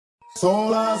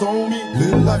All eyes on me. Live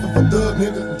the life of a thug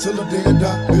nigga until the day I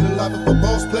die. Live the life of a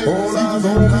boss player. All eyes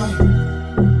on me.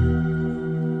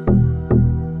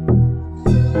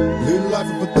 Live the life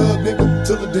of a thug nigga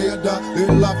until the day I die. Live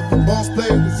the life of a boss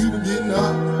player. It's even getting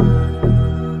hot.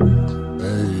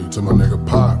 Hey, to my nigga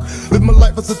Pac. Live my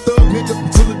life as a thug nigga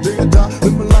until the day I die.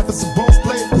 Live my life as a boss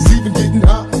player. It's even getting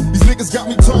hot. These niggas got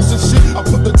me tossing shit. I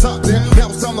put the top down. Now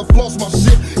it's time to floss my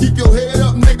shit. Keep your head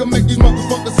up, nigga. Make these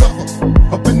motherfuckers suffer.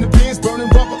 Up in the bins, burning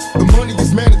rubber. The money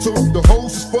is mandatory. The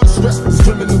hose is for the stress. It's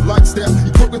criminal lifestyle.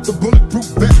 Equipped with the bulletproof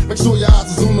vest. Make sure your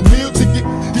eyes is on the meal ticket.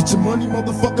 Get your money,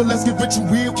 motherfucker. Let's get rich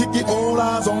and real. Kick it. All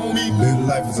eyes on me. Live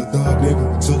life as a thug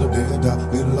nigga until the day I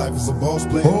die. Live life as a boss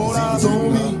player. All eyes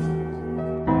on me.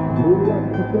 Live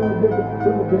life as a thug nigga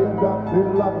until the day I die.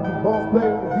 Live life as a boss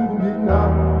player. It's even getting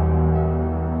hot.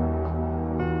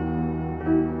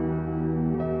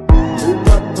 Live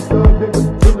life as a thug nigga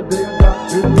until the day I die.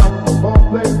 Live life as a boss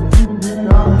player. It's even getting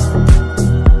hot.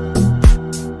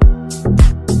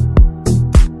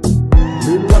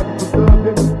 Live life as a thug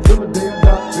nigga until the day I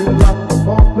die. Live life as a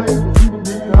boss player. It's even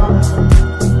getting hot.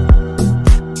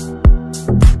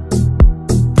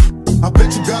 I bet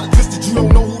you got it twisted. You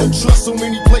don't know who to trust. So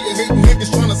many player hating niggas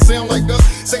trying to sound like us.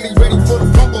 Say they ready for the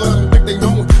fumble. I don't think they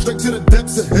know it. Straight to the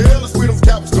depths of hell is where them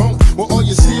cowards going. Well, all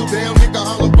you seal down, nigga,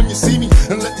 holler when you see me.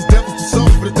 And let these devils be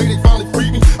sold for the day they finally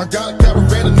free me. I got a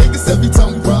caravan of niggas every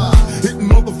time we ride. Hitting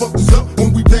motherfuckers up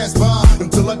when we pass by.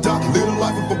 Until I die, live the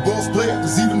life of a boss player.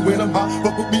 Cause even when I'm high,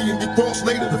 fuck with me and get crossed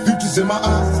later. The future's in my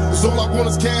eyes. Cause all I want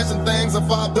is cash and things. I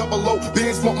 500.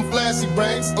 Bands smoking flashy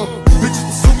rings. Bitches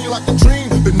pursue me like a dream.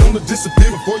 Been known to disappear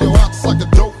before your eyes like a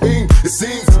dope fiend. It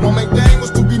seems my main thing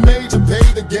was to be major. Pay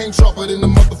the game sharper than the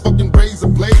motherfucking razor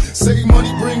blade. Save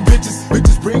money, bring bitches.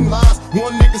 Bitches bring lies.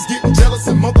 One nigga's getting jealous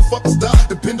and motherfuckers die.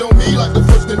 Depend on me like the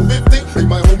first and 50. They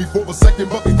might hold me for a second,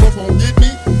 but they both won't get me.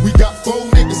 We got 4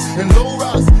 niggas and low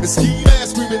riders and ski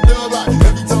masks screaming thug life.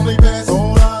 Every time they pass,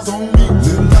 all eyes on me.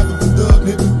 Live the life of a thug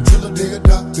nigga till the day I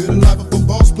die. Live the life of a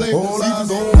boss player. All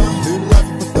eyes on me. Live the life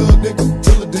of a thug nigga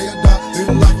till the day I die. Live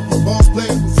the life of a boss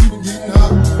player. It's even getting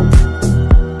hot.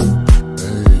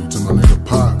 Hey, to my nigga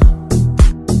Pac.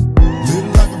 Live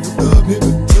the life of a thug nigga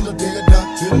till the day I die.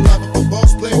 Live the life of a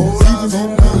boss player. All eyes on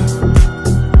me.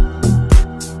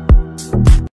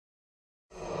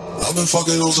 I've been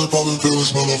fucking hoes and popping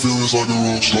pills, man, I feel it's like a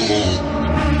rock star.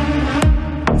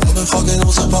 I've been fucking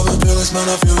hoes and popping pills, man,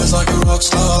 I feel it's like a rock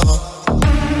star.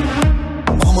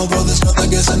 All my brothers got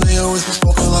that gas and they always been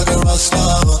smoking like a rock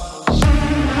star.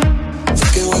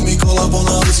 Fucking with me, call up on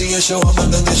the Uzi and show up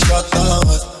and then get shot down.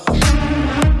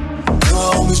 And my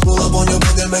homies pull up on your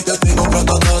block and make that thing go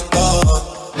grata-ta-ta.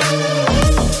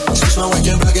 Switch my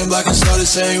weekend back in black and started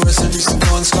saying rest in peace to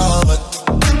Bon Scott.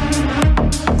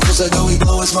 I know we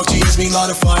blowin' smoke, she hits me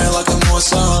light a fire like a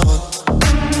Mossad.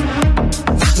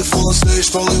 After full on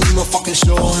stage, probably leave my fucking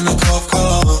show in a cop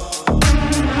car.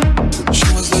 She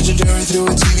was legendary through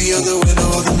a TV out the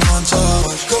window of the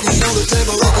montage. Cooking on the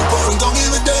table like a bar and don't give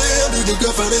a damn. Dude, the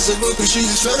girlfriend is a book, but she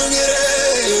just tryna get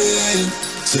in.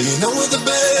 So you know with the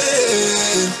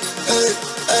band. Hey,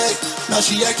 hey. Now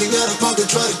she acting out of pocket,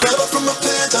 try to grab her from my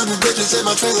pants. I'm the bitches in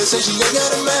my trailer, say she ain't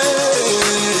got a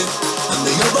man. And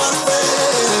they about a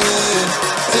man.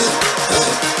 Hey,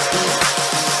 hey.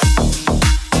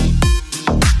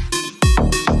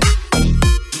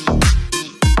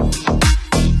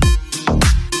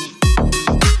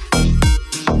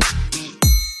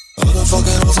 I've been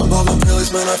fucking hoes and popping pills,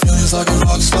 man, I feel just like a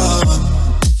rock star.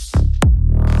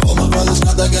 All my brothers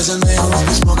got that gas and they always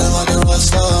be smoking like a rock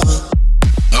star.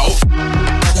 Nope.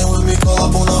 Fucking with me, call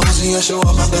up on the Uzi and show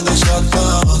up and then they shut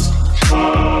down.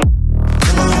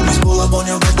 And my homies pull up on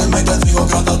your block and make that thing go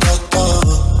grata-ta-ta.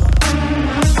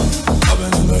 I've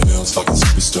been in the hills, fucking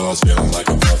superstars, feeling like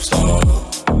a pop star.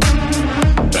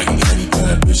 Banging any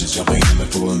bad bitches, jumping in the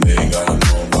pool and they ain't got no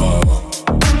more.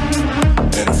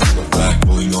 Hit her from the back,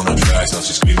 pulling on her tracks, now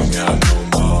she's screaming out no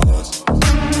more.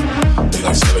 They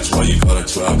like savage, why you got a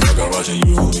 12-car garage and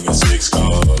you only got 6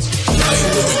 cars. I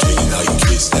ain't living drinking, now you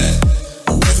kiss that.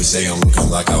 Whoever say I'm looking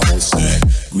like a whole snack.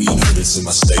 Green hundreds in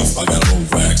my safe, I got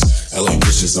old racks. LA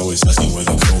bitches always asking where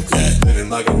the coke at. Living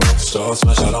like a rock star,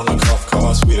 smash out on a cop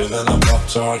car. Sweeter than a pop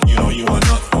tart, you know you are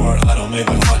not hard. I don't make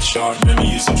a hot shot, maybe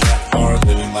use a trap hard.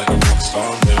 Living like a rock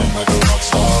star, living like a rock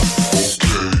star.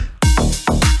 Okay.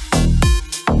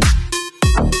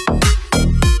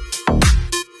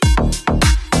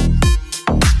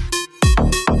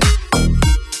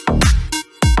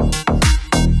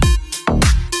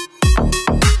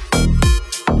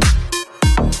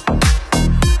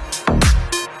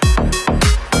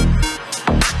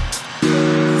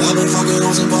 I've been fucking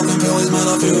hoes and popping pills, man,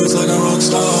 I feel it's like a rock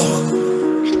star.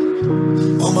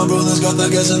 my brothers got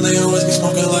that gas and they always be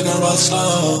smoking like a rock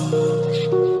star.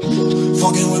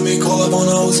 Fucking with me, call up on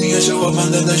a OC and show up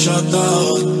and then they shut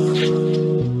down.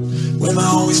 When my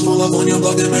homies pull up on your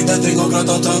block, they make that thing go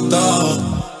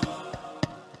grata-ta-ta.